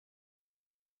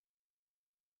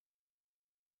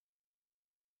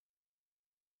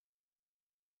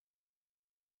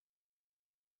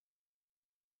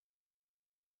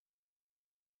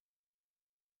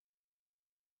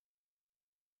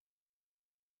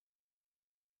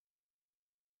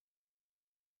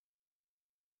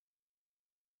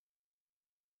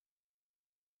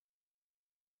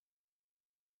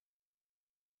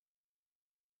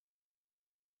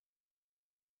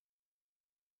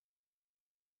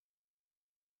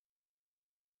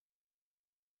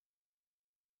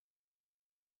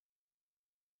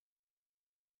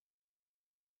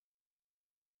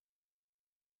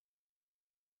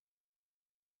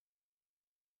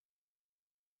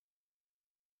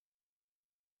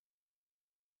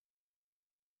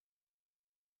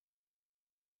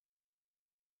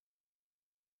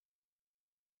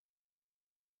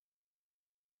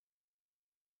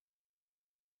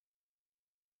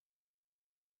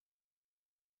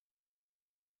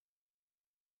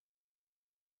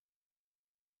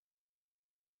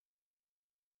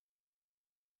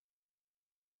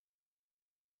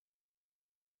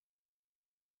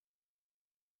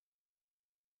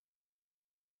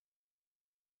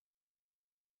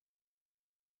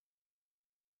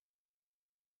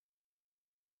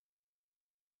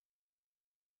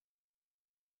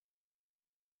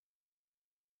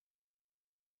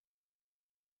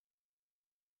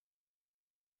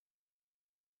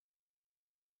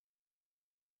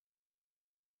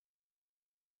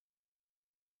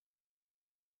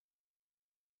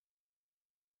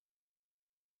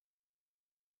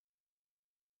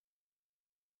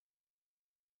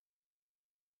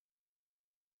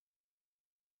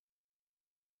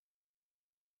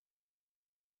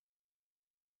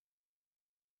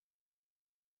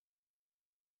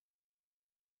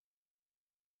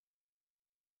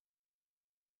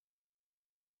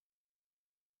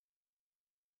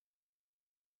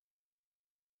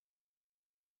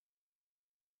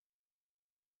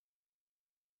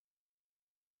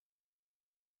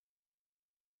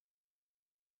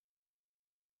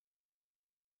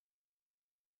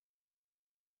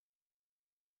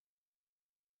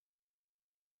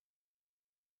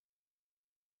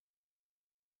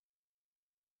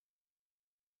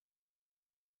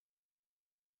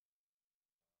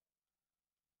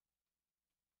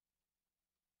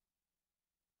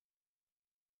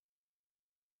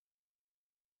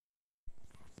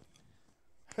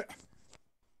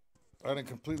I didn't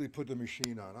completely put the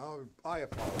machine on. I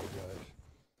apologize.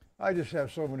 I just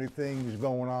have so many things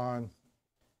going on.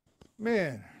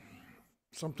 Man,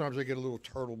 sometimes I get a little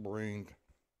turtle brained.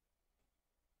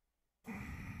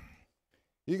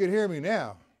 You can hear me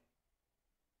now.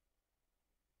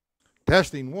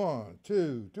 Testing 1,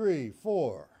 2, 3,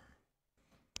 4.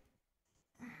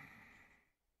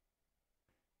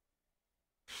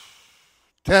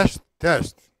 Test,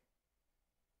 test.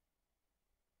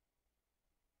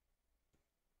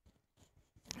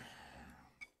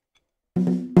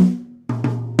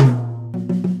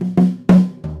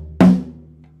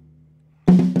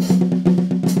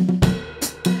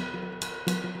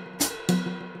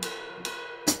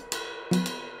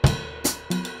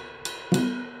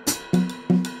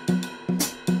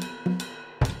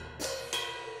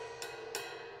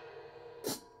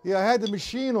 Yeah, I had the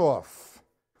machine off.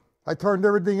 I turned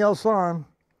everything else on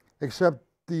except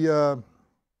the,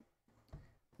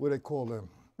 what do they call them?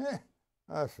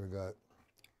 I forgot.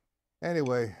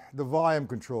 Anyway, the volume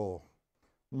control.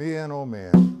 Man, oh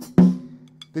man.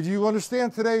 Did you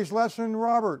understand today's lesson,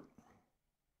 Robert?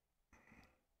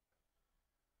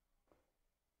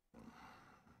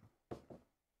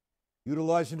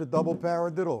 Utilizing the double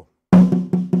paradiddle.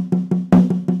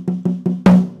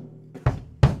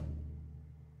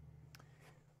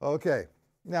 Okay,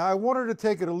 now I wanted to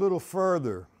take it a little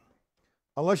further,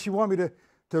 unless you want me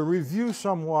to review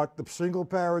somewhat the single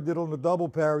paradiddle and the double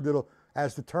paradiddle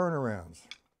as the turnarounds.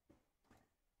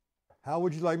 How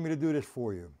would you like me to do this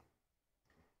for you?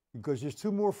 Because there's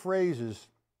two more phrases,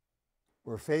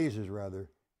 or phases rather,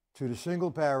 to the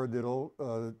single paradiddle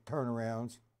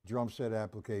turnarounds, drum set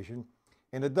application,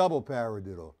 and the double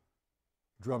paradiddle,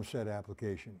 drum set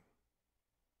application.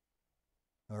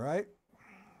 All right?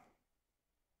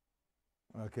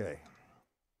 Okay.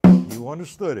 You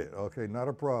understood it. Okay, not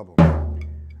a problem.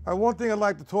 One thing I'd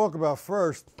like to talk about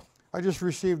first, I just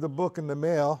received a book in the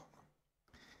mail,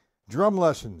 Drum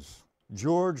Lessons,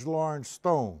 George Lawrence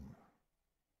Stone.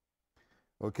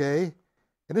 Okay?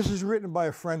 And this is written by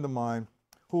a friend of mine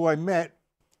who I met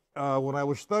when I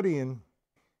was studying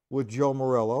with Joe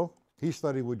Morello. He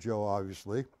studied with Joe,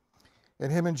 obviously.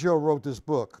 And him and Joe wrote this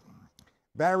book.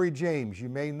 Barry James, you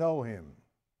may know him.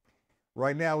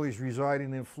 Right now he's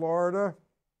residing in Florida.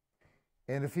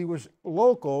 And if he was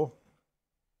local,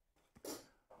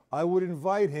 I would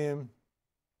invite him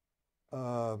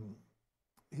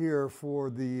here for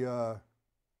the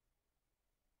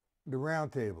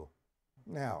round table.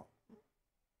 Now,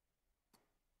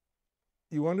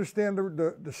 you understand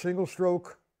the single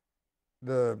stroke,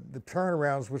 the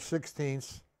turnarounds with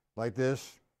 16ths like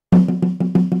this.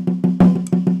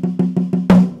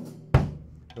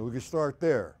 So we can start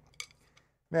there.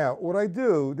 Now, what I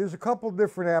do, there's a couple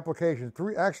different applications,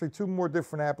 actually two more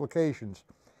different applications.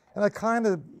 And I kind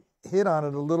of hit on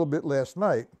it a little bit last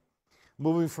night,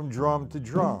 moving from drum to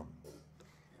drum.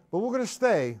 But we're going to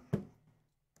stay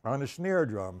on the snare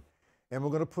drum, and we're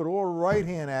going to put all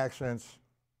right-hand accents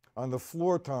on the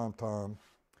floor tom-tom,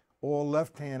 all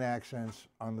left-hand accents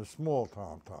on the small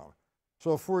tom-tom.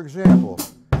 So, for example,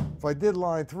 if I did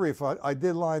line 3, if I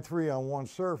did line 3 on one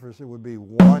surface, it would be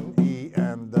 1E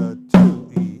and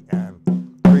 2E and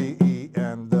 3E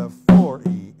and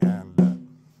 4E and.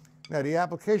 Now, the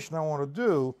application I want to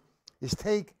do is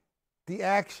take the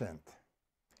accent.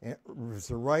 If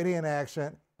it's a right-hand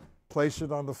accent, place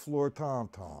it on the floor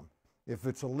tom-tom. If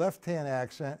it's a left-hand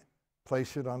accent,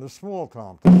 place it on the small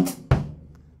tom-tom.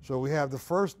 So we have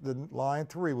the line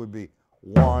 3 would be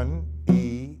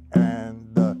 1E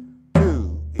and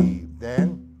 2E,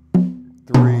 then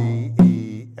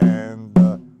 3E and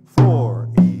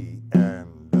 4E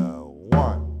and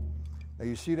 1. Now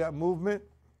you see that movement?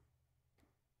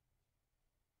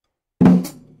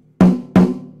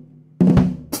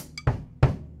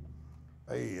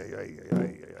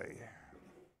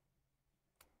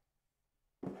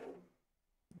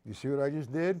 You see what I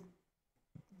just did?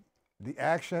 The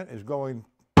accent is going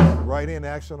right-hand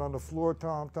accent on the floor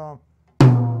tom-tom,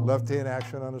 left-hand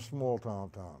accent on the small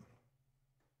tom-tom.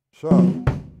 So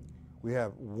we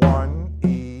have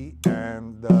 1E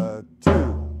and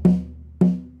 2.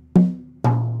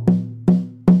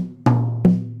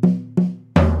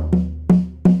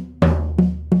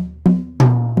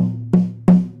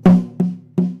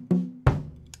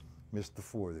 Missed the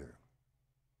 4 there.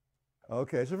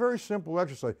 Okay, it's a very simple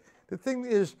exercise. The thing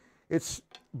is, it's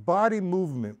body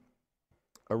movement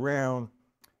around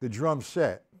the drum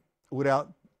set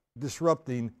without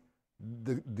disrupting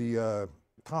the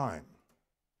time.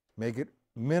 Make it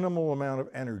minimal amount of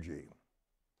energy.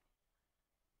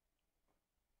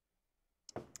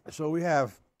 So we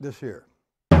have this here.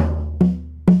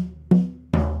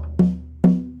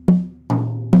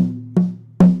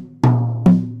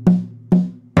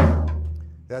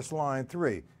 That's line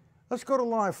 3. Let's go to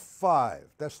line 5.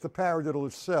 That's the paradiddle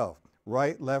itself.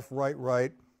 Right, left, right,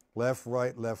 right, left,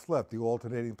 right, left, left, the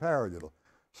alternating paradiddle.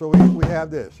 So we have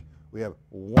this. We have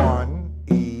 1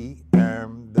 E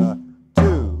and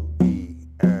 2 E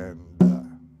and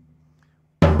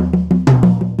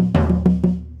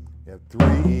you have 3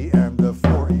 E and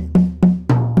 4 E.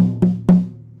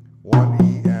 1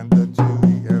 E and 2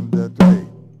 E and 3.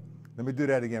 Let me do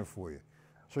that again for you.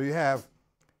 So you have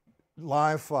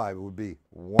line 5. It would be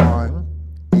 1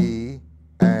 E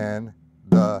and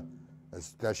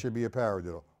that should be a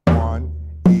paradiddle. 1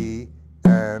 E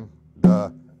and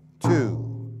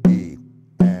 2 E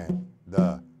and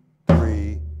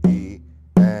 3 E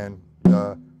and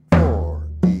 4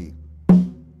 E.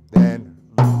 And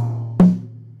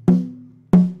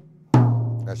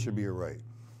that should be right.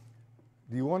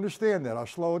 Do you understand that? I'll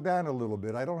slow it down a little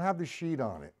bit. I don't have the sheet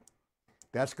on it.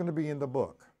 That's going to be in the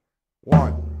book.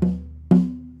 1.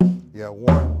 Yeah,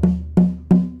 1.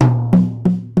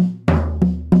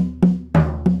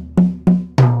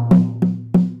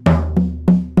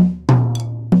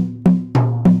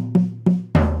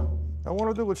 I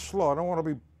want to do it slow. I don't want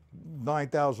to be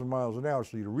 9,000 miles an hour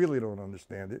so you really don't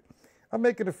understand it. I'm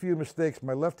making a few mistakes.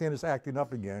 My left hand is acting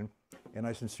up again, and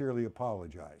I sincerely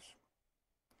apologize.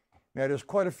 Now, there's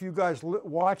quite a few guys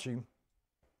watching.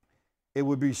 It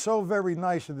would be so very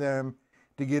nice of them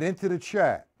to get into the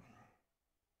chat.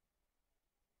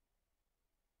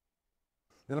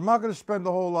 And I'm not going to spend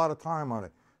a whole lot of time on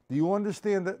it. Do you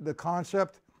understand the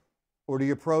concept or the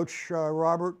approach,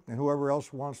 Robert, and whoever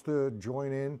else wants to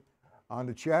join in on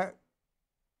the chat?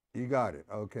 You got it.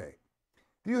 Okay.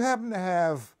 Do you happen to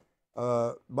have,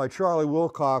 by Charlie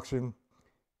Wilcoxon,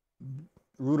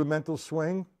 Rudimental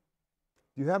Swing?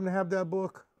 Do you happen to have that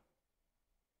book?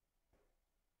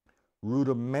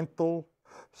 Rudimental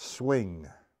Swing.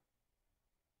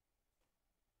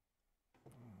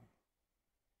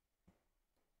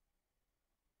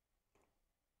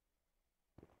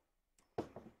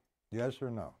 Yes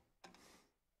or no?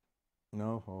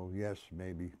 No? Oh, yes,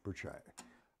 maybe, per chat.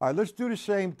 All right, let's do the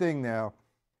same thing now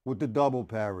with the double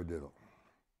paradiddle.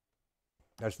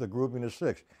 That's the grouping of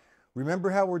 6. Remember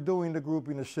how we're doing the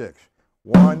grouping of 6.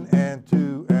 1 and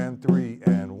 2 and 3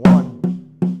 and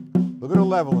 1. Look at the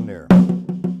level in there.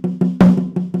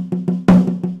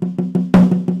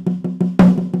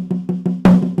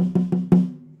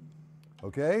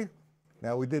 Okay?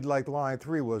 Now we did like line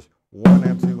 3 was 1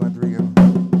 and 2 and 3 and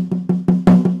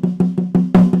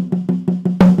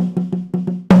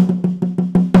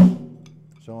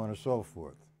so on and so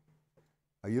forth.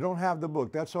 Now, you don't have the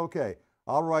book. That's okay.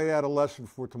 I'll write out a lesson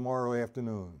for tomorrow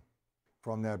afternoon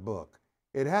from that book.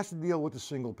 It has to deal with the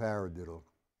single paradiddle,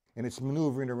 and it's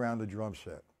maneuvering around the drum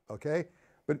set, okay?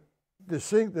 But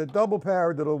the double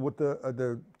paradiddle with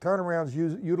the turnarounds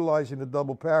utilizing the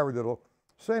double paradiddle,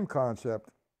 same concept.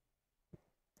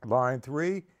 Line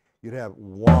 3, you'd have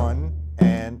 1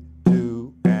 and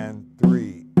 2 and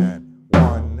 3 and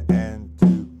 1 and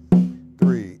 2,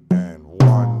 3 and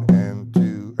 1 and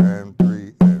 2 and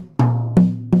 3 and...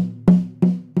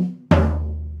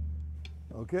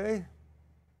 Okay?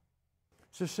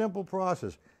 It's a simple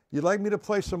process. You'd like me to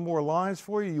play some more lines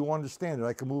for you? You understand it.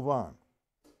 I can move on.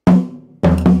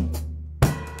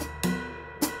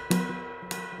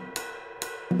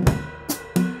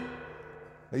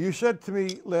 Now, you said to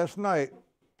me last night,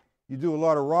 you do a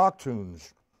lot of rock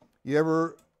tunes. You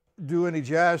ever do any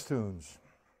jazz tunes?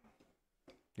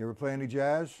 You ever play any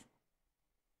jazz?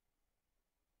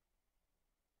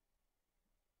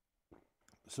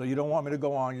 So you don't want me to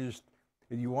go on. You just...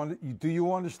 do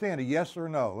you understand it? Yes or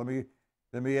no?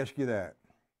 Let me ask you that.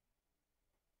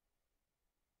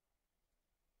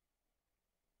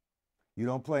 You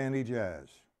don't play any jazz.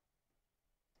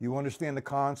 You understand the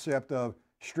concept of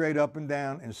straight up and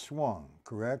down and swung,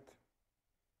 correct?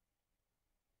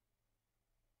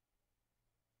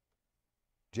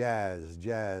 Jazz,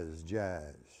 jazz,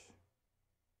 jazz.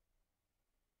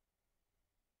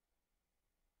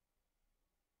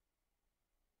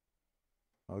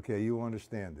 Okay, you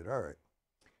understand it. All right.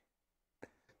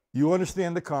 You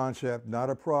understand the concept, not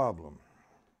a problem.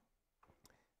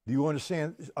 Do you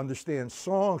understand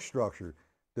song structure?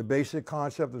 The basic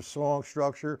concept of song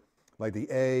structure, like the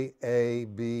A,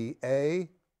 B, A,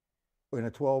 in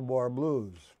a 12-bar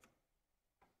blues.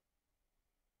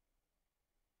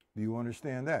 Do you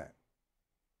understand that?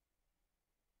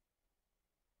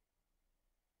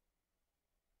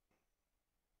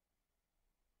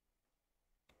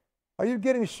 Are you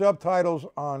getting subtitles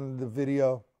on the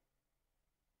video,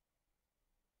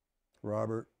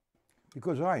 Robert?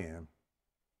 Because I am.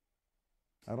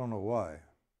 I don't know why.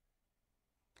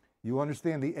 You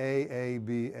understand the A,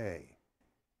 B, A.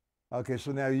 Okay,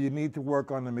 so now you need to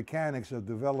work on the mechanics of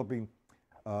developing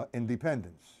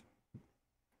independence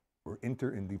or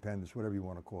inter-independence, whatever you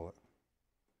want to call it.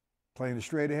 Playing the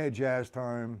straight ahead jazz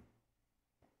time,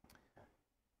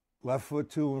 left foot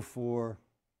 2 and 4,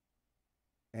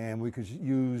 and we could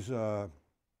use, no,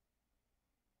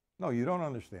 you don't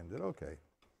understand it, okay.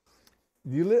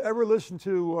 You ever listen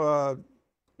to,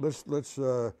 let's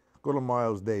go to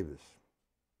Miles Davis.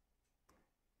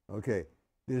 Okay,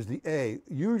 there's the A.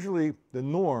 Usually the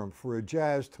norm for a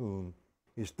jazz tune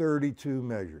is 32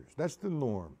 measures. That's the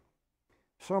norm.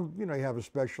 Some, you have a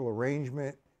special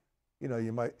arrangement.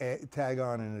 You might tag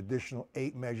on an additional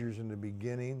 8 measures in the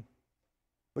beginning.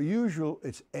 But usually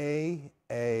it's A,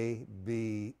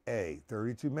 B, A,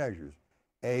 32 measures.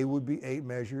 A would be 8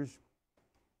 measures.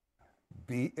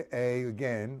 B, A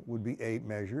again would be 8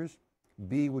 measures.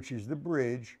 B, which is the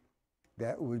bridge,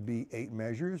 that would be 8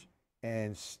 measures.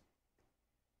 And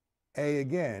A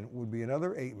again would be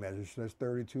another 8 measures, so that's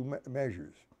 32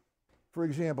 measures. For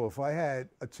example, if I had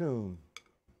a tune,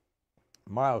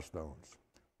 Milestones,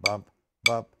 bump,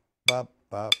 bump, bump,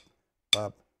 bump,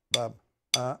 bump, bump,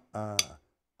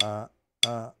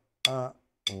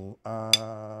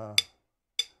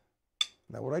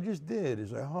 Now what I just did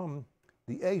is I hummed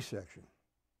the A section,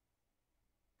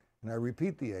 and I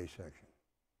repeat the A section.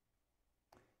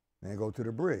 Then I go to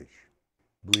the bridge.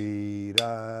 Dee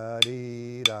da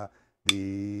dee da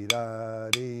dee da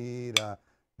dee da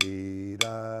dee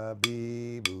da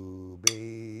bee boo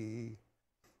bee.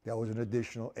 That was an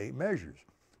additional 8 measures.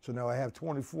 So now I have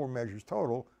 24 measures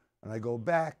total, and I go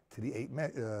back to the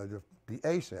the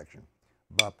A section.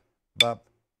 Bop bop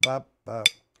bop bop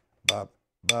bop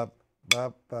bop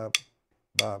bop bop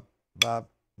bop bop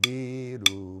bee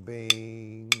doo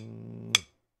bing.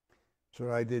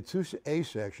 So I did 2 A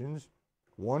sections,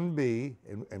 1 B,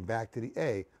 and back to the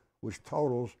A, which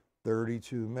totals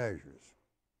 32 measures.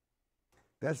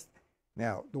 That's,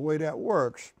 now, the way that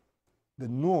works, the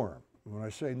norm, when I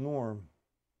say norm,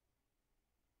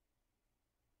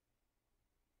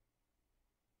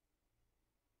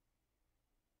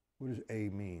 what does A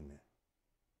mean?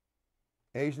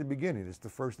 A is the beginning, it's the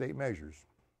first 8 measures.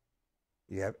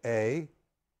 You have A,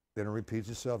 then it repeats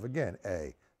itself again,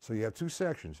 A. So you have 2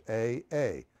 sections, A,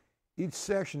 A. Each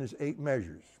section is 8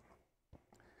 measures.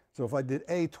 So if I did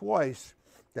A twice,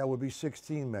 that would be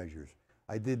 16 measures.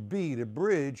 I did B, the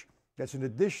bridge, that's an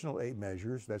additional 8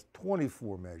 measures, that's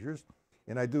 24 measures.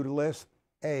 And I do the last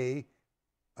A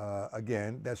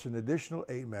again, that's an additional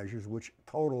 8 measures, which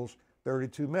totals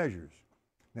 32 measures.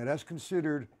 Now that's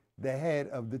considered the head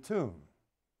of the tune.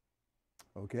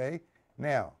 Okay?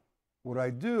 Now, what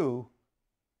I do,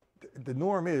 the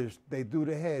norm is they do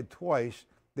the head twice,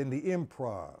 then the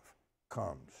improv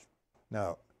comes.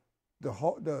 Now, the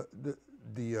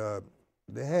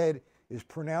head is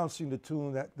pronouncing the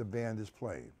tune that the band is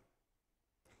playing.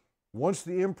 Once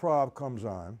the improv comes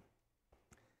on,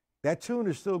 that tune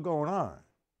is still going on,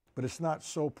 but it's not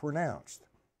so pronounced.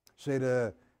 Say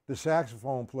the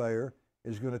saxophone player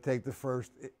is going to take the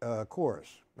first chorus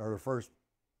or the first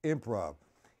improv.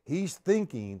 He's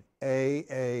thinking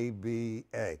A, B,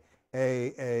 A,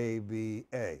 B,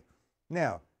 A.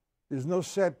 Now, there's no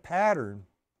set pattern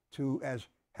to as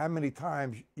how many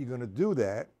times you're going to do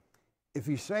that. If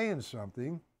he's saying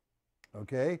something,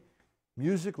 okay,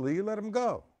 musically, you let him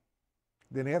go.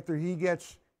 Then after he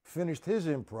gets finished his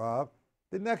improv,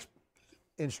 the next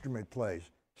instrument plays,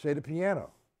 say the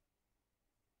piano.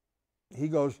 He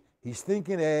goes, he's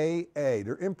thinking A.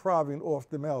 They're improvising off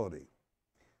the melody.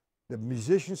 The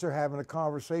musicians are having a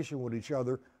conversation with each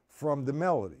other from the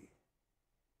melody.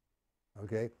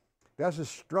 Okay? That's a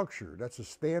structure. That's a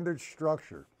standard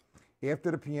structure.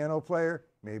 After the piano player,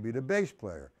 maybe the bass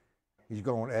player. He's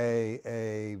going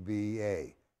A, B,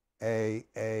 A. A,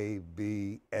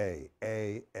 B, A,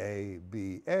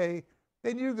 B, A.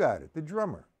 Then you got it, the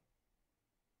drummer.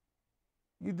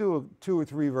 You do 2 or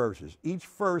 3 verses. Each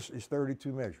verse is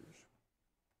 32 measures.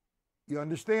 You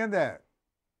understand that?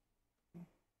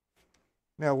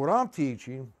 Now, what I'm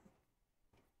teaching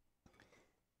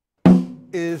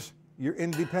is your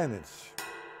independence.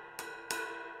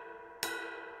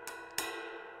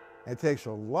 It takes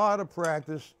a lot of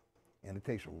practice, and it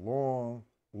takes a long,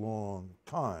 long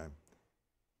time.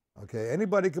 Okay,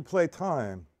 anybody could play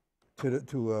time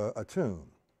to a tune.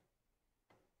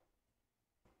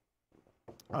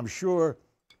 I'm sure,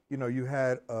 you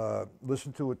had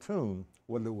listened to a tune,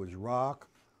 whether it was rock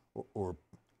or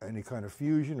any kind of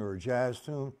fusion or a jazz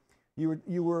tune.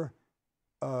 You were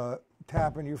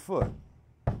tapping your foot.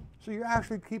 So you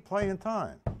actually keep playing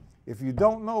time. If you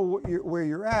don't know where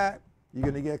you're at, you're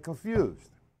going to get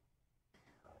confused.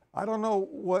 I don't know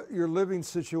what your living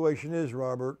situation is,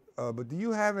 Robert, but do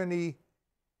you have any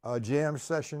jam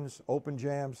sessions, open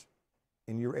jams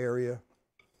in your area?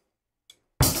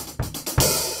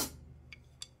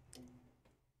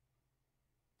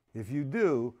 If you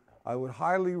do, I would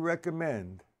highly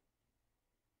recommend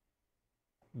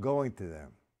going to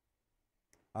them.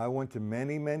 I went to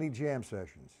many, many jam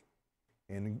sessions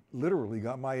and literally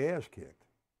got my ass kicked.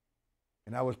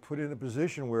 And I was put in a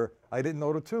position where I didn't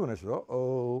know the tune. I said,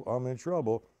 uh-oh, I'm in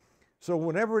trouble. So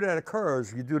whenever that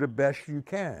occurs, you do the best you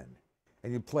can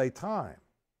and you play time.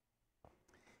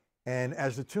 And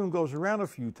as the tune goes around a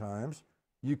few times,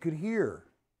 you could hear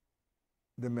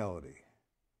the melody.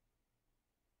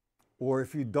 Or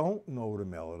if you don't know the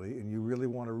melody and you really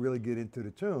want to really get into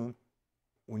the tune,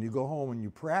 when you go home and you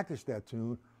practice that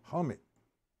tune, hum it.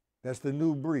 That's the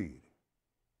new breed,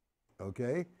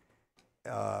 okay?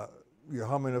 You're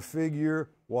humming a figure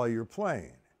while you're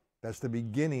playing. That's the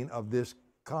beginning of this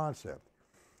concept.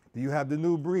 Do you have the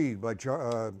new breed by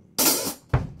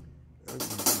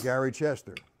Gary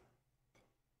Chester?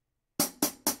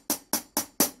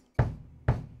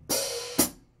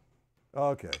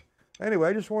 Okay. Anyway,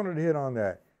 I just wanted to hit on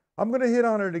that. I'm going to hit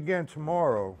on it again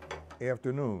tomorrow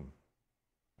afternoon.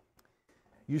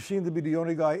 You seem to be the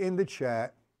only guy in the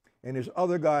chat, and there's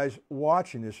other guys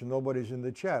watching this, and nobody's in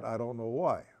the chat. I don't know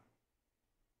why.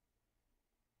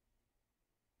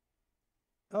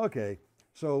 Okay,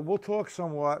 so we'll talk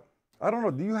somewhat. I don't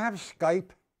know, do you have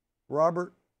Skype,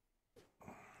 Robert?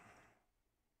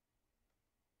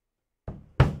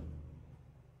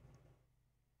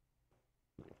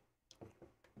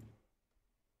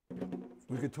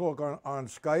 We could talk on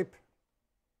Skype.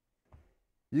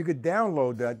 You could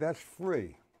download that. That's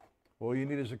free. All you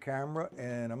need is a camera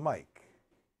and a mic.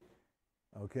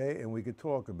 Okay? And we could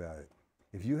talk about it.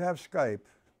 If you have Skype,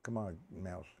 come on,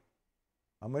 mouse.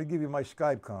 I'm going to give you my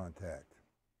Skype contact.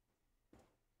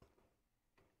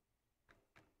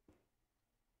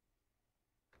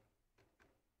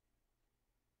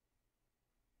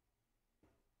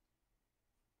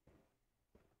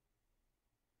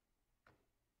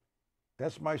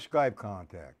 That's my Skype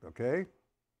contact, okay?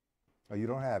 Oh, you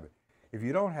don't have it. If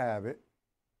you don't have it,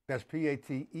 that's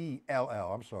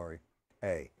P-A-T-E-L-L, I'm sorry,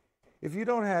 A. If you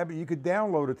don't have it, you could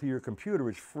download it to your computer.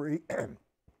 It's free.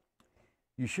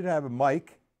 You should have a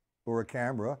mic or a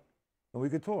camera, and we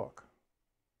could talk.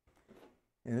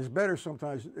 And it's better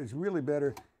sometimes, it's really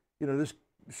better, you know, this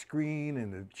screen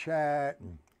and the chat,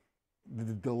 and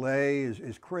the delay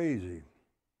is crazy.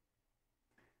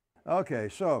 Okay,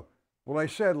 so what I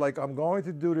said, like, I'm going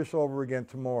to do this over again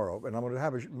tomorrow, and I'm going to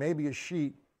have maybe a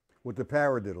sheet with the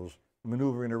paradiddles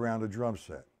maneuvering around the drum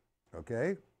set,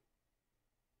 okay?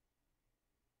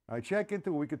 I check into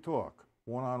it, we could talk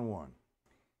one-on-one.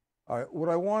 All right, what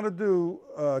I want to do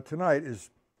tonight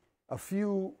is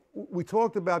we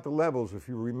talked about the levels, if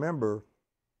you remember,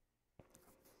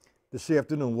 this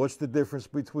afternoon. What's the difference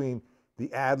between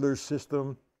the Adler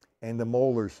system and the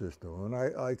molar system? And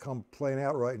I come plain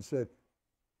outright and said,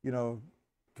 you know,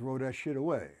 throw that shit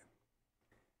away.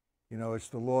 You know, it's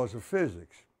the laws of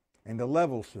physics. And the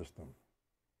level system,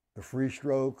 the free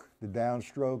stroke, the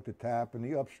downstroke, the tap, and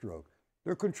the upstroke.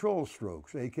 They're control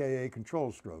strokes, AKA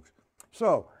control strokes.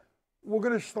 So we're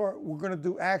going to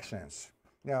do accents.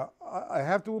 Now, I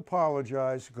have to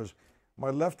apologize because my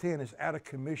left hand is out of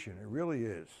commission. It really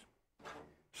is.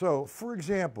 So, for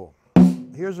example,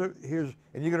 and you're going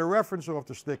to reference off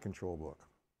the stick control book.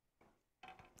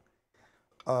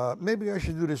 Maybe I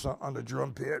should do this on the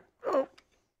drum pad. Oh.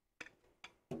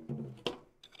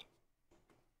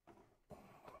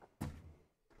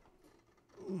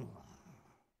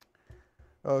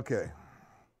 Okay.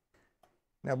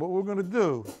 Now what we're going to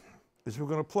do is we're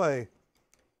going to play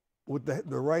with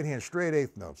the right hand straight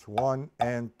eighth notes. 1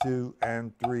 and 2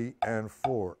 and 3 and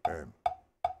 4 and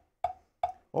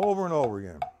over and over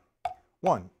again.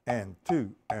 1 and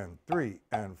 2 and 3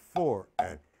 and 4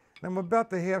 and I'm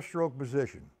about the half stroke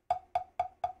position.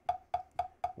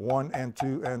 1 and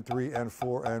 2 and 3 and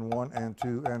 4 and 1 and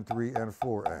 2 and 3 and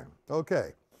 4 and.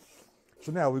 Okay.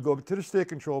 So now we go to the stick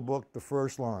control book, the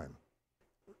first line.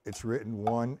 It's written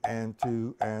 1 and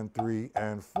 2 and 3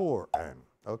 and 4 and.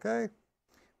 Okay?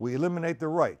 We eliminate the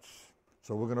rights.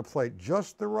 So we're going to play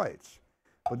just the rights.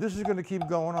 But this is going to keep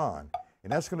going on.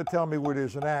 And that's going to tell me where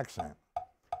there's an accent.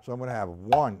 So I'm going to have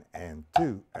 1 and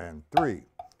 2 and 3,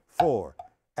 4,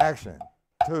 accent,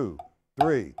 2,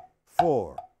 3,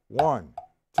 4, 1,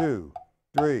 2,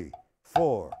 3,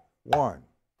 4, 1.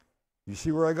 You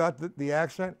see where I got the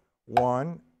accent?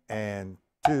 1 and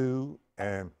 2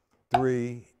 and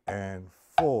 3 and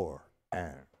 4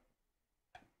 and.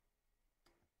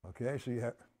 Okay, so you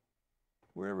have,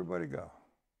 Where'd everybody go?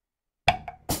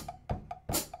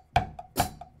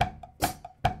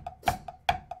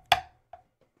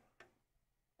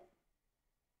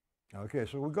 Okay,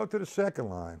 so we go to the second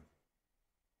line.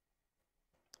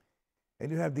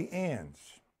 And you have the ands.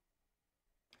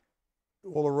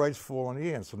 All the rights fall on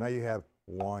the ands. So now you have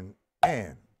 1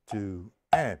 and 2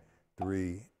 and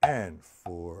 3 and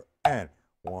 4 and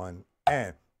 1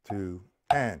 and 2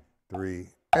 and 3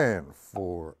 and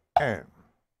 4 and.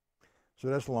 So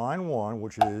that's line 1,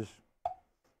 which is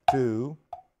 2,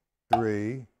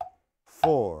 3,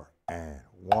 4 and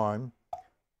 1,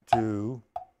 2,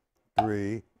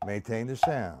 3. Maintain the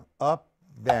sound. Up,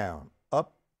 down,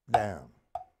 up, down.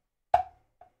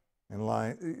 And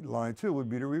line 2 would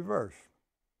be the reverse.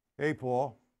 Hey,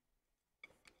 Paul.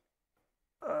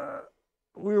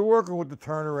 We were working with the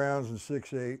turnarounds in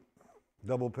 6/8,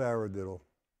 double paradiddle.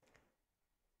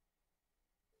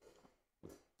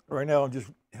 Right now, I'm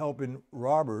just helping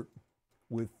Robert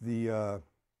with the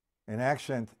an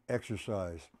accent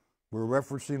exercise. We're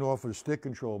referencing off of the stick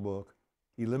control book,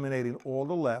 eliminating all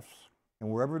the lefts, and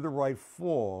wherever the right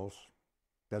falls,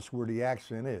 that's where the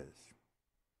accent is.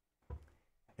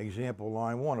 Example,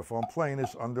 line 1. If I'm playing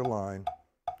this underline,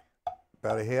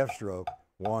 about a half stroke,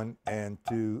 1 and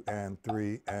 2 and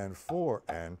 3 and 4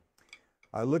 and,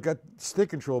 I look at the stick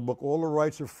control book, all the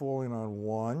rights are falling on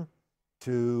 1,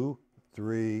 2,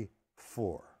 3,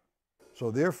 4. So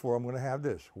therefore, I'm going to have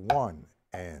this, 1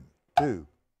 and 2,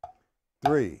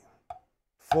 3,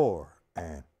 4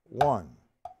 and 1,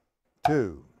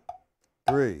 2,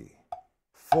 3,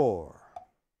 4.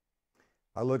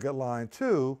 I look at line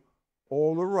 2,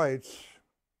 all the rights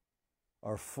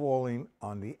are falling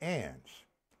on the ands.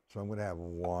 So I'm going to have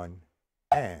 1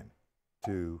 and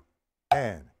 2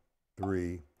 and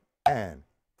 3 and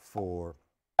 4,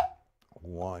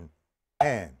 1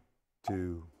 and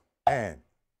 2 and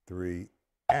 3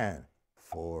 and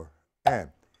 4 and.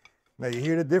 Now you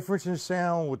hear the difference in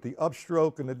sound with the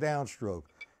upstroke and the downstroke.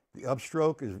 The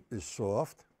upstroke is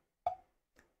soft.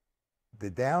 The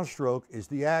downstroke is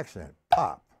the accent,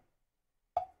 pop.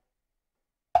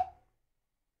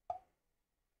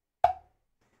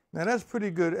 Now that's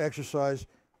pretty good exercise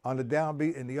on the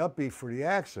downbeat and the upbeat for the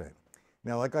accent.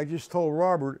 Now, like I just told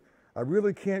Robert, I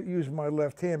really can't use my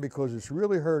left hand because it's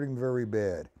really hurting very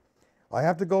bad. I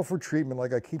have to go for treatment,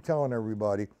 like I keep telling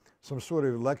everybody, some sort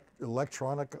of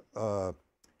electronic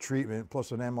treatment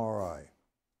plus an MRI.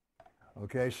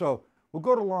 Okay, so we'll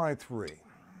go to line 3.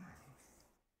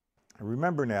 And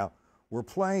remember now, we're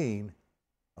playing,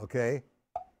 okay,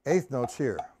 eighth notes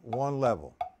here, 1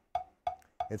 level.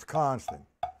 It's constant.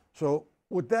 So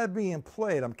with that being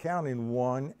played, I'm counting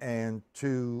 1 and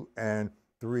 2 and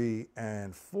 3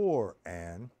 and 4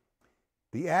 and.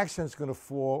 The accent's going to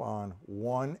fall on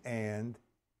 1 and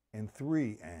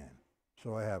 3 and.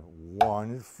 So I have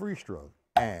 1 free stroke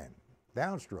and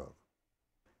downstroke,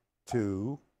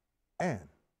 2 and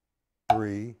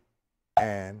 3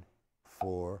 and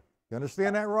 4. You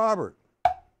understand that, Robert?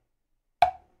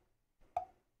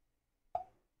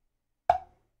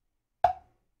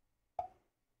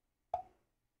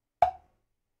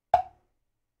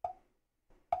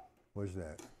 What's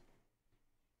that?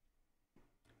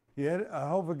 Yeah, I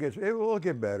hope it will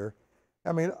get better.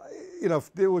 I mean, you know,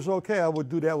 if it was okay, I would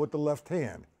do that with the left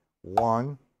hand.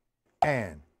 1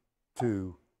 and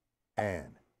 2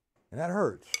 and. And that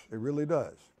hurts. It really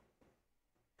does.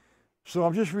 So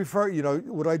I'm just referring, you know,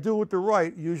 what I do with the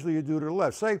right, usually you do to the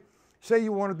left. Say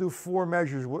you want to do 4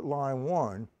 measures with line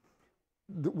 1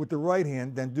 with the right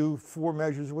hand, then do 4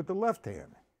 measures with the left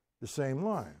hand, the same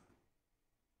line.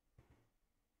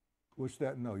 What's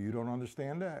that? No, you don't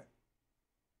understand that.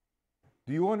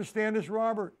 Do you understand this,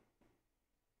 Robert?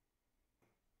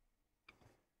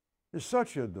 There's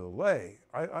such a delay.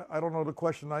 I don't know the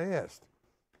question I asked.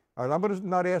 All right, I'm going to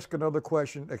not ask another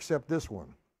question except this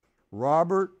one.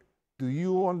 Robert, do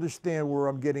you understand where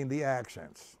I'm getting the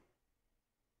accents?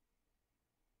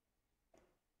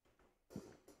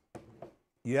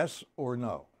 Yes or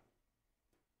no?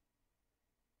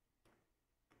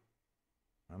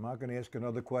 I'm not going to ask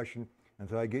another question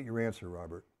until I get your answer,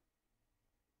 Robert.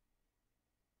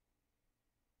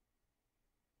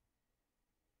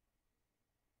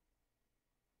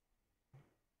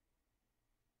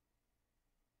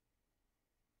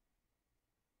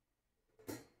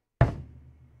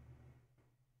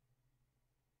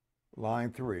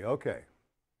 Line 3, okay.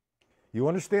 You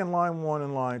understand line 1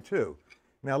 and line 2.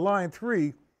 Now line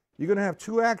 3, you're going to have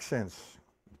 2 accents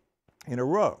in a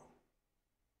row.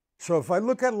 So if I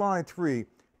look at line 3,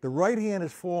 the right hand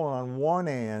is falling on 1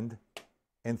 and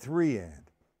 3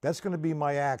 and. That's going to be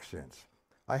my accents.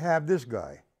 I have this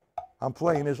guy. I'm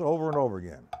playing this over and over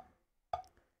again.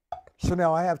 So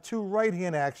now I have two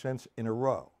right-hand accents in a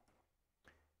row.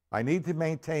 I need to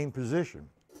maintain position.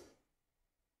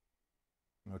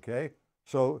 Okay?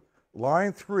 So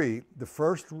line 3, the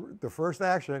first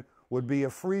accent would be a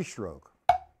free stroke.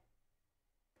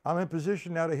 I'm in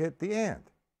position now to hit the and.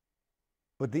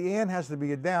 But the and has to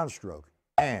be a downstroke.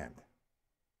 And.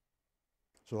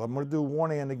 So I'm going to do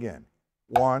one and again.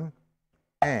 One,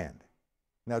 and.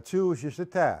 Now 2 is just a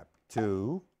tap.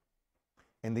 2.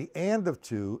 And the and of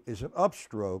 2 is an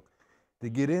upstroke to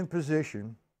get in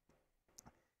position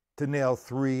to nail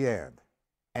 3 and.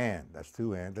 And. That's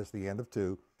 2 and. That's the end of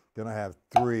 2. Then I have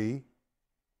 3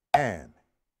 and.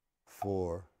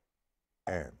 4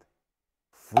 and.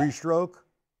 Free stroke,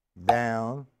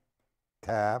 down,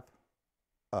 tap,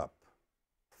 up.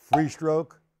 Free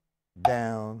stroke,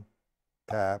 down,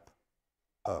 tap,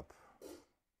 up.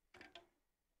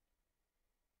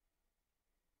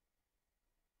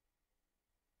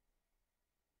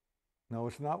 No,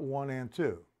 it's not 1 and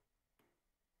 2.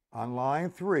 On line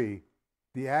 3,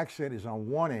 the accent is on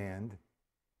 1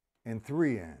 and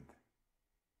 3 and.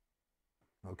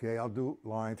 Okay, I'll do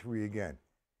line 3 again.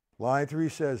 Line 3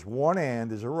 says 1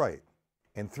 and is a right,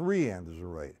 and 3 and is a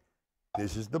right.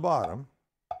 This is the bottom.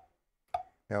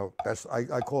 Now, that's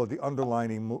I call it the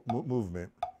underlining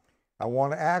movement. I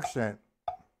want to accent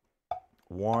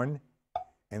 1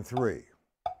 and 3.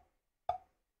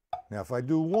 Now, if I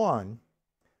do 1,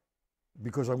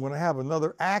 because I'm going to have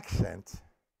another accent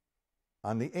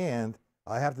on the and,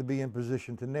 I have to be in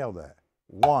position to nail that.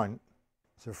 1,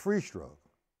 it's a free stroke.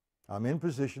 I'm in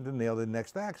position to nail the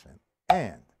next accent.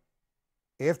 And.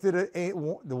 After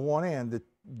the 1 and,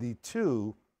 the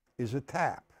 2 is a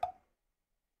tap.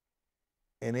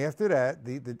 And after that,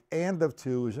 the and of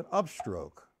 2 is an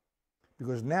upstroke,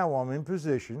 because now I'm in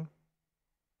position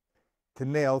to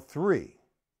nail 3.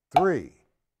 3.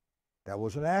 That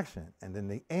was an accent. And then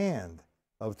the and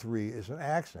of 3 is an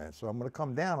accent. So I'm going to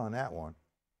come down on that one.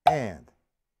 And.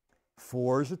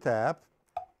 4 is a tap,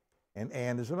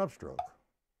 and is an upstroke.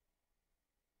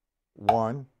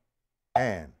 1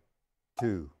 and.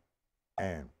 2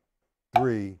 and.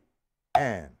 3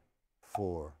 and.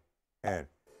 4 and.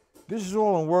 This is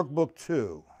all in workbook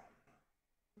 2.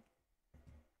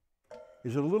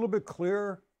 Is it a little bit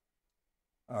clearer?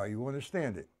 All right, you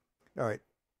understand it. All right.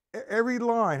 Every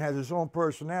line has its own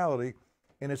personality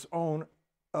and its own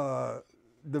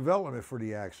development for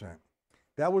the accent.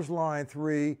 That was line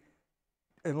 3.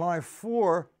 In line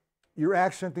 4, you're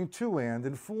accenting 2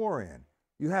 and 4 and.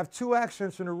 You have 2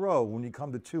 accents in a row when you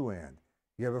come to 2 and.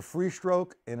 You have a free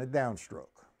stroke and a downstroke.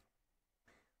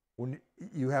 When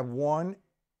you have 1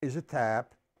 is a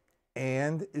tap,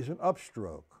 and is an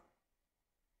upstroke.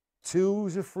 2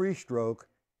 is a free stroke.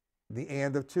 The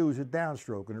and of 2 is a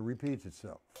downstroke, and it repeats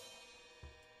itself.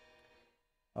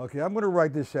 Okay, I'm going to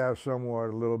write this out somewhat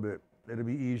a little bit. It'll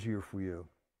be easier for you.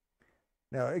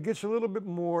 Now, it gets a little bit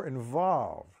more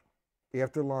involved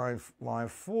after line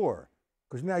 4,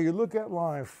 because now you look at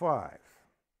line 5.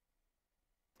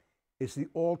 It's the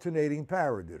alternating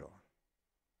paradiddle.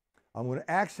 I'm going to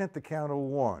accent the count of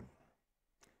 1.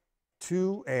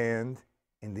 2 and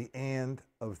the and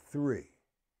of 3.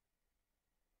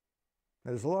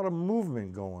 There's a lot of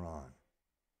movement going on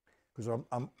because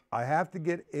I have to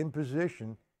get in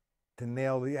position to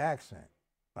nail the accent.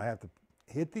 I have to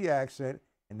hit the accent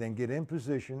and then get in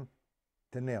position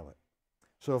to nail it.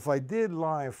 So if I did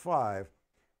line 5,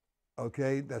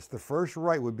 okay, that's the first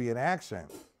right would be an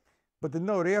accent, but the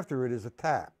note after it is a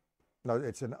tap. No,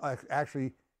 it's an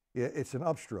actually it's an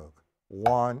upstroke.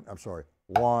 1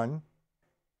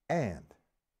 and.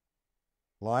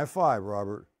 Line 5,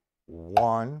 Robert.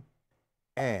 1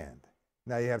 and.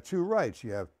 Now you have 2 rights.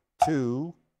 You have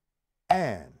 2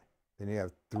 and. Then you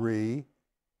have 3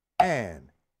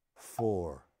 and.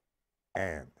 4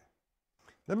 and.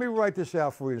 Let me write this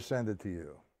out for you to send it to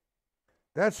you.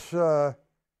 That's the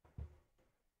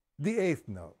 8th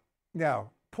note.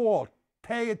 Now, Paul,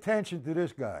 pay attention to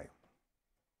this guy.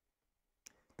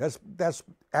 That's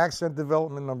accent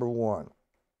development number 1.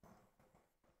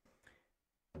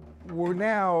 We're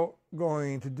now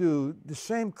going to do the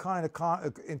same kind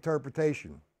of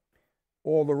interpretation,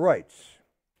 all the rights.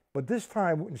 But this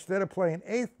time, instead of playing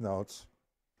 8th notes,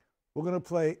 we're going to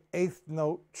play 8th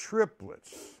note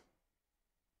triplets.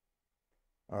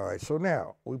 All right, so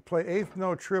now we play 8th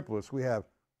note triplets. We have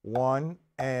 1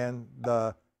 and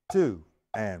the 2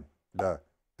 and the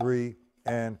 3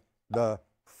 and the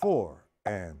 4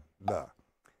 and the.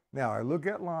 Now I look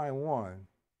at line 1.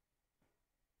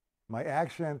 My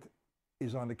accent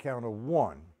is on the count of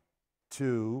 1,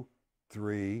 2,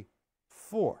 3,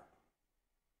 4.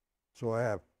 So I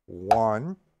have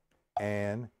 1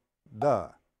 and da.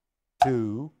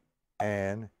 2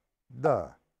 and da.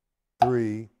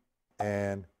 3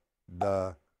 and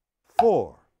da.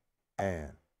 4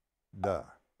 and da.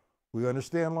 We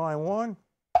understand line 1?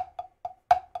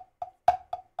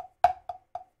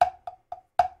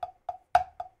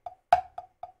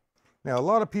 Now, a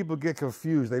lot of people get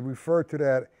confused. They refer to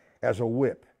that as a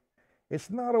whip.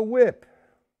 It's not a whip.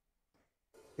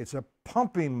 It's a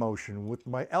pumping motion with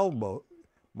my elbow.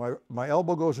 My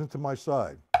elbow goes into my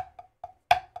side.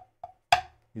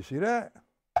 You see that?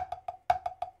 I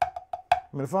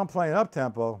mean, if I'm playing up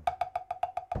tempo,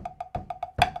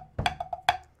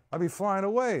 I'd be flying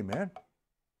away, man.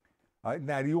 All right,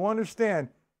 now, do you understand?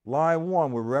 Line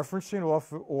 1, we're referencing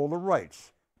off all the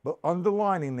rights. But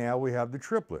underlining now, we have the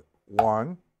triplet.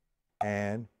 1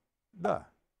 and da.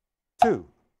 2.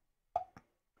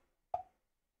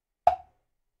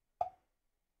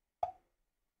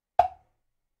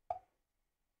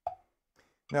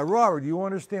 Now, Robert, do you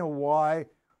understand why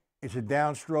it's a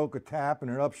downstroke, a tap, and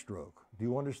an upstroke? Do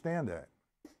you understand that?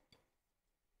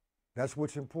 That's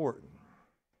what's important.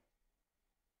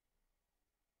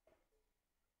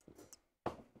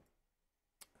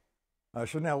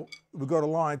 So now we go to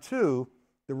line 2.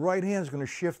 The right hand is going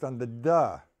to shift on the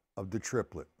da of the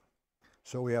triplet.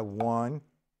 So we have 1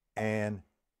 and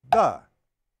da,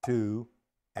 2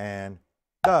 and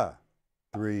da,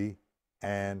 3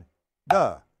 and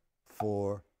da,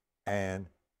 4 and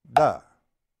da.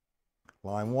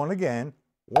 Line 1 again,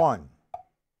 1,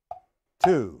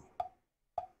 2,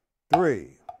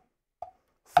 3,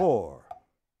 4.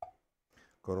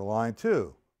 Go to line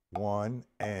 2, 1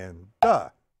 and da,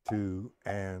 2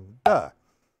 and da.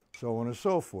 So on and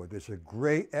so forth. It's a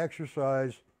great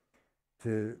exercise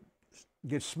to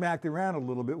get smacked around a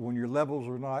little bit when your levels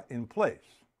are not in place.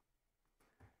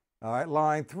 All right,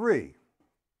 line 3.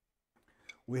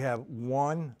 We have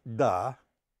 1 da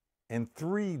and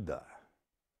 3 da.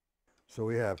 So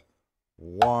we have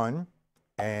 1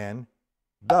 and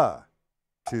da,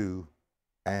 2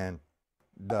 and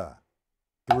da,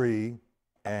 3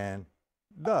 and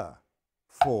da,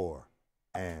 4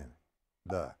 and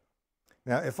da.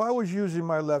 Now, if I was using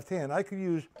my left hand, I could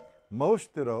use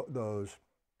most of those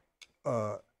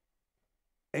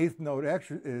eighth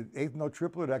note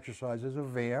triplet exercises of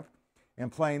vamp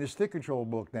and playing the stick control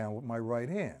book down with my right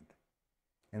hand,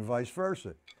 and vice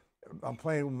versa. I'm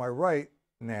playing with my right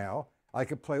now. I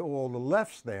could play all the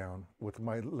lefts down with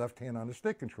my left hand on the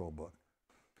stick control book.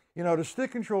 You know, the stick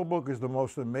control book is the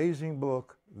most amazing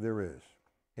book there is,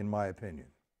 in my opinion.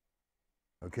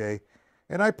 Okay?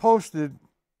 And I posted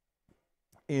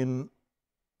in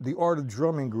the Art of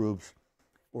Drumming groups,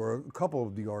 or a couple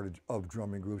of the Art of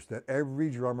Drumming groups, that every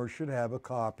drummer should have a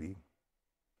copy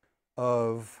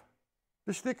of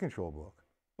the stick control book.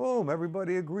 Boom,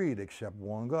 everybody agreed except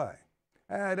one guy.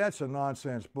 That's a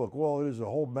nonsense book. Well, it is a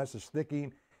whole mess of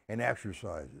sticking and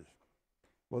exercises.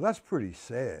 Well, that's pretty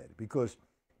sad because,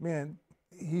 man,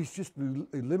 he's just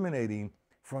eliminating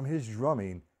from his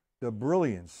drumming the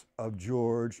brilliance of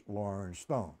George Lawrence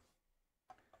Stone.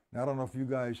 Now, I don't know if you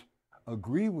guys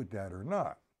agree with that or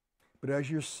not, but as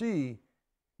you see,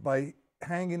 by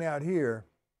hanging out here,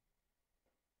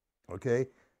 okay,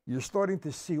 you're starting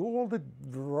to see all the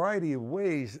variety of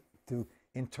ways to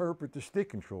interpret the stick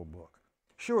control book.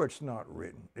 Sure, it's not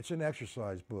written. It's an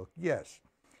exercise book, yes.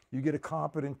 You get a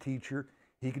competent teacher.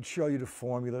 He could show you the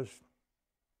formulas.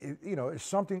 It's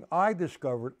something I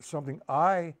discovered, something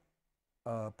I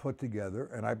put together,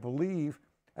 and I believe,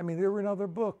 there were in other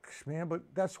books, man, but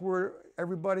that's where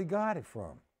everybody got it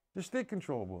from, the stick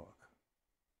control book.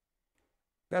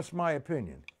 That's my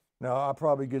opinion. Now, I'll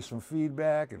probably get some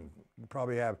feedback and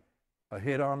probably have a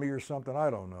hit on me or something,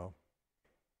 I don't know.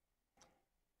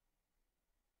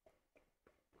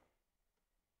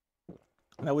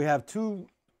 Now, we have two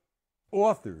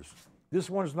authors. This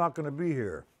one's not going to be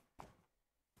here.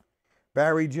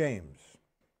 Barry James.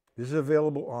 This is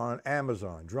available on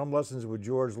Amazon, Drum Lessons with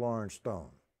George Lawrence Stone.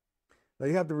 Now,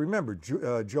 you have to remember,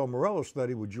 Joe Morello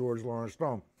studied with George Lawrence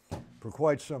Stone for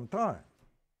quite some time,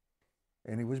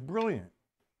 and he was brilliant.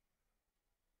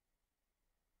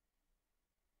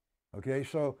 Okay,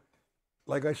 so,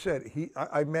 like I said,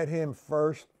 I met him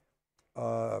first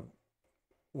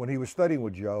when he was studying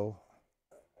with Joe,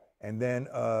 and then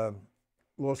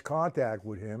lost contact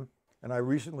with him, and I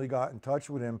recently got in touch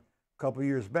with him a couple of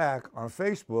years back on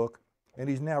Facebook, and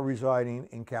he's now residing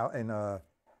in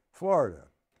Florida.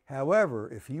 However,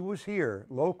 if he was here,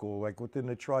 local, like within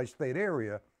the tri-state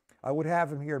area, I would have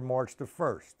him here March the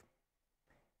 1st.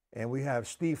 And we have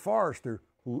Steve Forrester,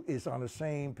 who is on the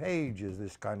same page as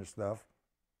this kind of stuff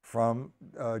from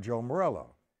Joe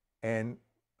Morello. And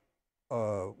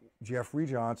Jeffrey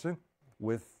Johnson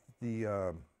with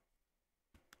the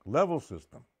level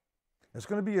system. It's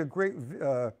going to be a great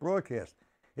broadcast.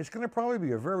 It's going to probably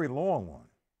be a very long one.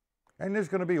 And there's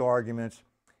going to be arguments.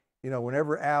 You know,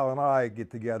 whenever Al and I get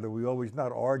together, we always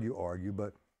not argue,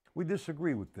 but we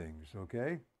disagree with things,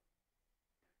 okay?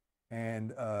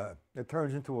 And it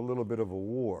turns into a little bit of a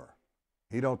war.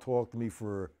 He don't talk to me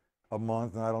for a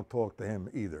month, and I don't talk to him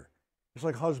either. It's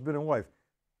like husband and wife.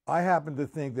 I happen to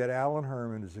think that Alan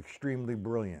Herman is extremely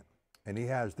brilliant, and he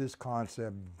has this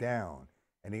concept down,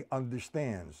 and he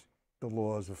understands the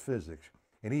laws of physics,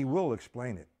 and he will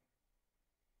explain it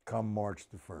come March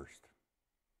the 1st.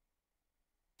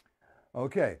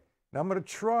 Okay, now I'm going to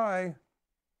try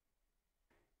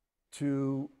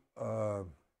to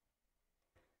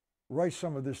write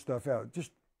some of this stuff out,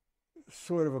 just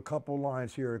sort of a couple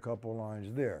lines here, a couple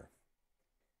lines there,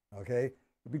 okay?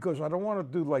 Because I don't want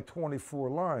to do like 24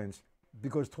 lines,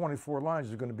 because 24 lines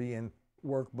is going to be in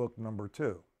workbook number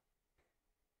 2.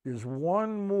 There's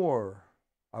one more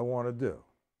I want to do.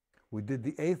 We did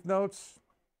the eighth notes.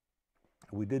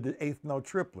 We did the eighth note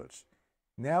triplets.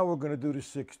 Now we're going to do the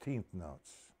 16th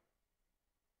notes.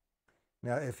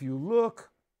 Now, if you look,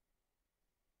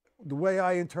 the way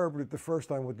I interpreted the first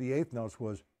time with the eighth notes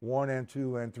was 1 and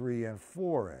 2 and 3 and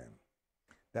 4 and.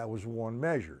 That was one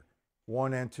measure.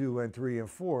 1 and 2 and 3 and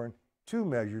 4 and 2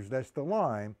 measures. That's the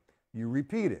line. You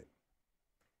repeat it.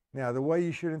 Now, the way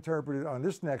you should interpret it on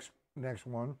this next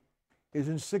one is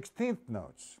in 16th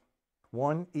notes.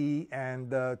 1E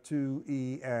and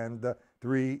 2E and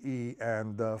 3E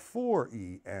and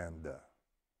 4E and.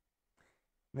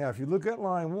 Now, if you look at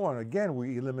line 1, again,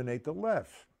 we eliminate the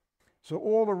lefts. So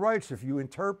all the rights, if you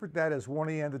interpret that as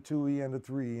 1E and 2E and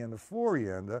 3E and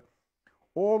 4E and,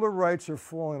 all the rights are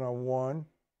falling on 1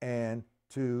 and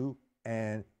 2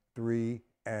 and 3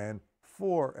 and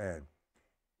 4 and.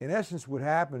 In essence, what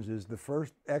happens is the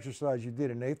first exercise you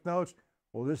did in eighth notes,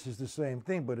 well, this is the same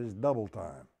thing, but it's double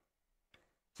time.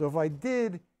 So if I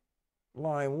did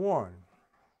line 1,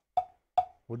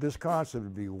 with this concept, it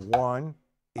would be 1,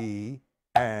 E,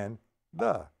 and,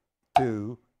 the,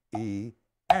 2, E,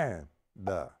 and,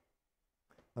 the.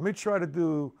 Let me try to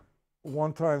do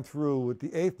one time through with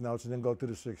the eighth notes and then go to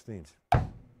the 16th.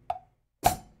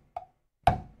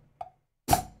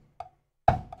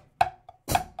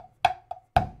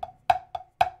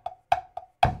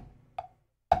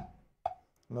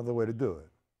 Another way to do it.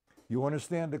 You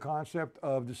understand the concept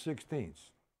of the 16ths.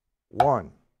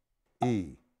 1,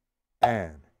 E,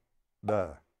 and,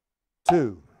 the,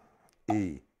 2,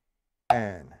 E,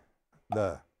 and,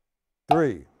 the,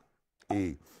 3,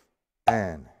 E,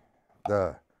 and,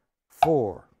 the,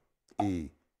 4, E,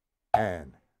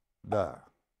 and, the.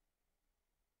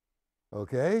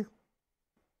 Okay?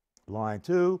 Line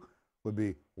 2 would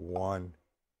be 1,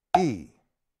 E,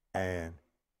 and,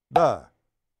 the,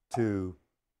 2,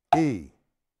 E,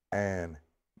 and,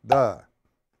 the,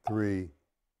 3,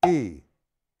 E,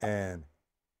 and,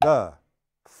 the,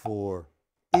 4,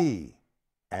 E,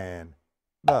 and,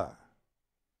 the.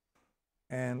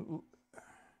 And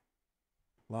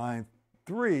line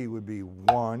 3 would be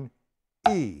 1,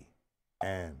 E,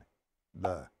 and,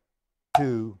 the,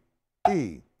 2,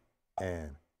 E,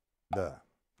 and, the.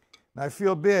 Now I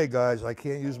feel bad, guys. I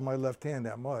can't use my left hand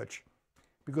that much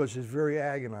because it's very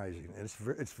agonizing. It's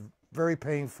very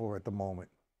painful at the moment.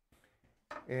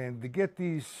 And to get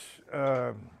these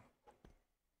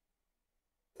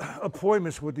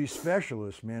appointments with these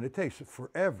specialists, man, it takes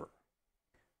forever.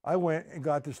 I went and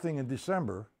got this thing in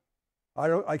December.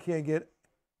 I can't get,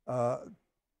 well,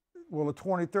 the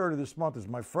 23rd of this month is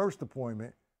my first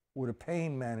appointment with a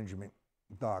pain management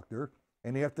doctor.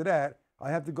 And after that,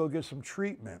 I have to go get some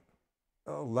treatment,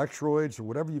 electrodes or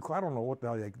whatever you call, I don't know what the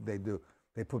hell they do.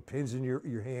 They put pins in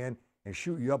your hand and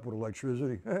shoot you up with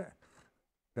electricity.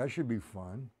 That should be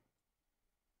fun.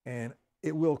 And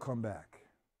it will come back.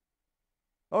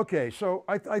 Okay, so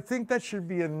I think that should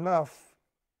be enough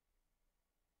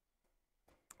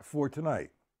for tonight.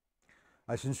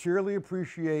 I sincerely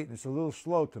appreciate, and it's a little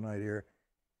slow tonight here,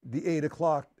 the 8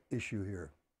 o'clock issue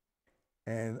here.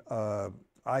 And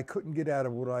I couldn't get out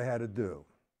of what I had to do.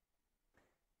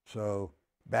 So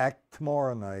back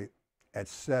tomorrow night at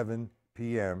 7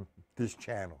 p.m., this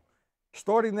channel.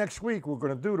 Starting next week, we're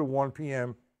going to do the 1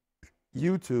 p.m.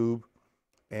 YouTube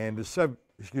and the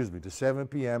 7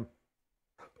 p.m.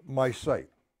 my site.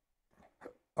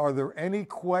 Are there any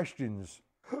questions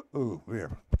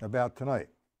about tonight?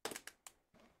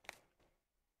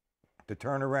 The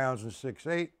turnarounds in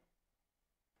 6/8,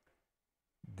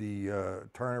 the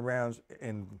turnarounds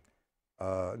in,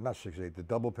 not 6/8, the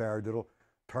double paradiddle,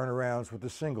 turnarounds with the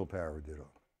single paradiddle.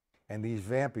 And these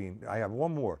vamping, I have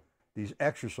one more. These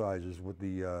exercises with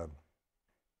the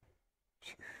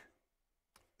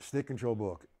stick control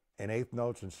book and eighth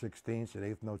notes and sixteenths and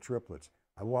eighth note triplets.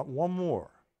 I want one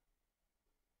more.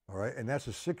 All right, and that's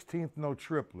a 16th note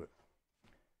triplet.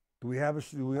 Do we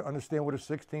understand what a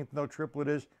 16th note triplet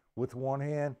is? With one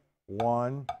hand,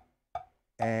 1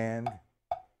 and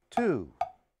 2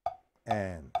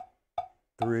 and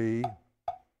 3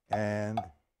 and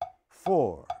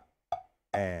 4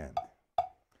 and.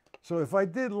 So if I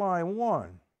did line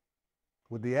 1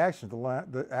 with the accent,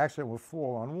 the accent would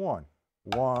fall on 1.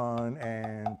 1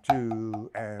 and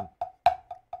 2 and.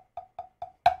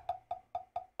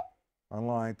 On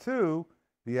line 2,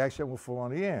 the accent will fall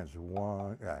on the ends.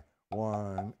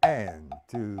 1 and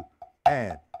 2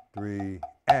 and 3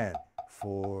 and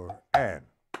 4 and.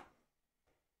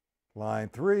 Line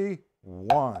 3,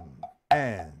 1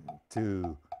 and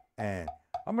 2 and.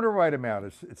 I'm going to write them out.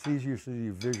 It's easier so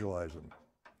you visualize them.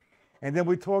 And then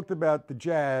we talked about the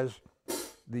jazz,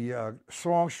 the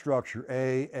song structure,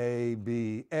 A,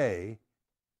 B, A.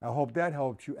 I hope that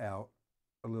helped you out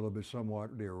a little bit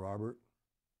somewhat there, Robert.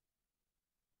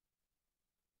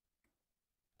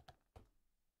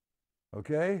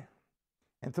 Okay?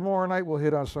 And tomorrow night we'll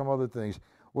hit on some other things.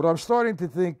 What I'm starting to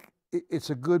think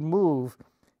it's a good move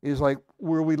is like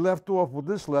where we left off with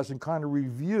this lesson, kind of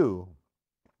review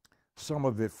some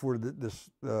of it for this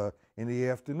in the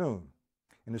afternoon.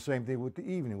 And the same thing with the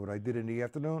evening. What I did in the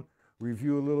afternoon,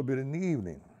 review a little bit in the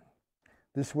evening.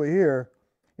 This way here,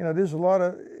 you know, there's a lot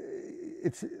of,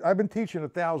 I've been teaching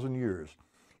 1,000 years.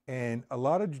 And a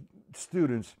lot of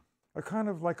students are kind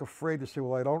of like afraid to say,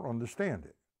 well, I don't understand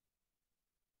it.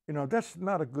 You know, that's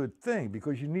not a good thing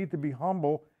because you need to be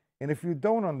humble. And if you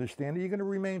don't understand it, you're going to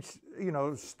remain, you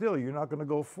know, still. You're not going to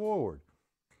go forward.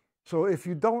 So if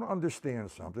you don't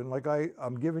understand something, like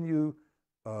I'm giving you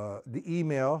the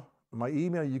email, my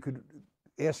email, you could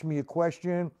ask me a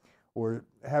question or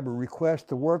have a request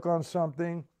to work on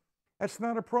something. That's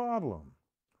not a problem.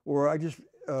 Or I just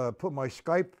put my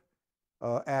Skype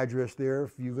address there.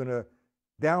 If you're going to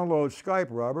download Skype,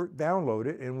 Robert, download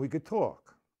it and we could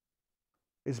talk.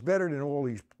 It's better than all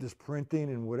this printing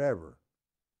and whatever,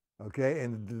 okay,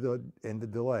 and the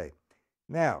delay.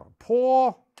 Now,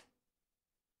 Paul,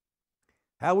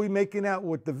 how are we making out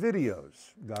with the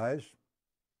videos, guys?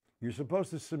 You're supposed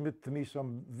to submit to me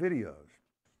some videos.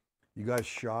 You guys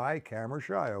shy, camera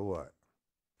shy, or what?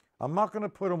 I'm not going to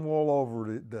put them all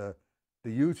over the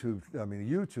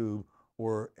YouTube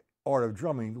or Art of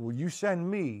Drumming. What you send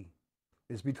me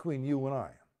is between you and I.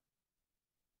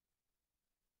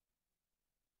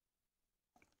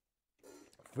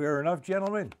 Fair enough,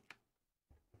 gentlemen?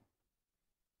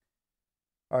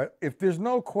 All right, if there's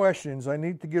no questions, I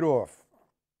need to get off.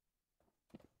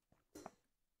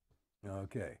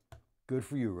 Okay, good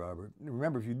for you, Robert.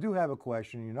 Remember, if you do have a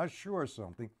question, you're not sure of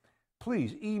something,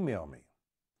 please email me.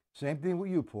 Same thing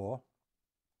with you, Paul.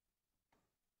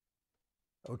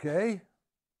 Okay?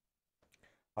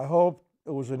 I hope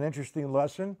it was an interesting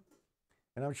lesson,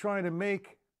 and I'm trying to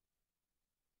make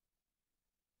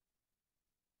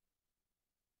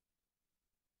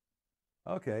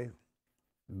okay,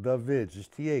 the vids is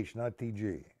TH, not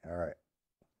TG. All right.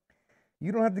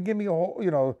 You don't have to give me a whole,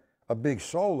 you know, a big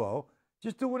solo.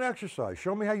 Just do an exercise.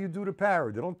 Show me how you do the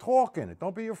paradiddle. Don't talk in it.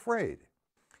 Don't be afraid.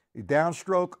 You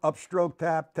downstroke, upstroke,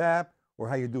 tap, tap, or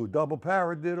how you do a double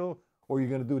paradiddle, or you're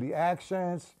going to do the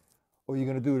accents, or you're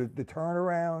going to do the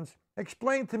turnarounds.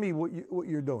 Explain to me what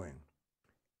you're doing,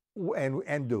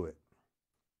 and do it.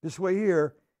 This way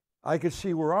here, I can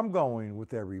see where I'm going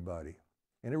with everybody.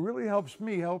 And it really helps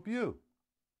me help you.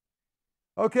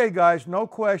 Okay, guys, no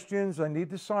questions. I need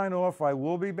to sign off. I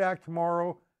will be back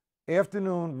tomorrow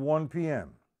afternoon, 1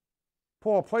 p.m.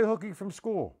 Paul, play hooky from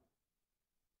school.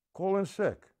 Call in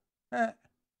sick.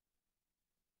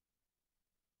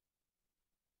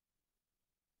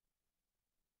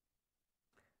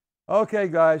 Okay,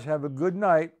 guys, have a good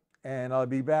night, and I'll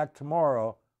be back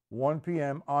tomorrow, 1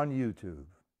 p.m. on YouTube.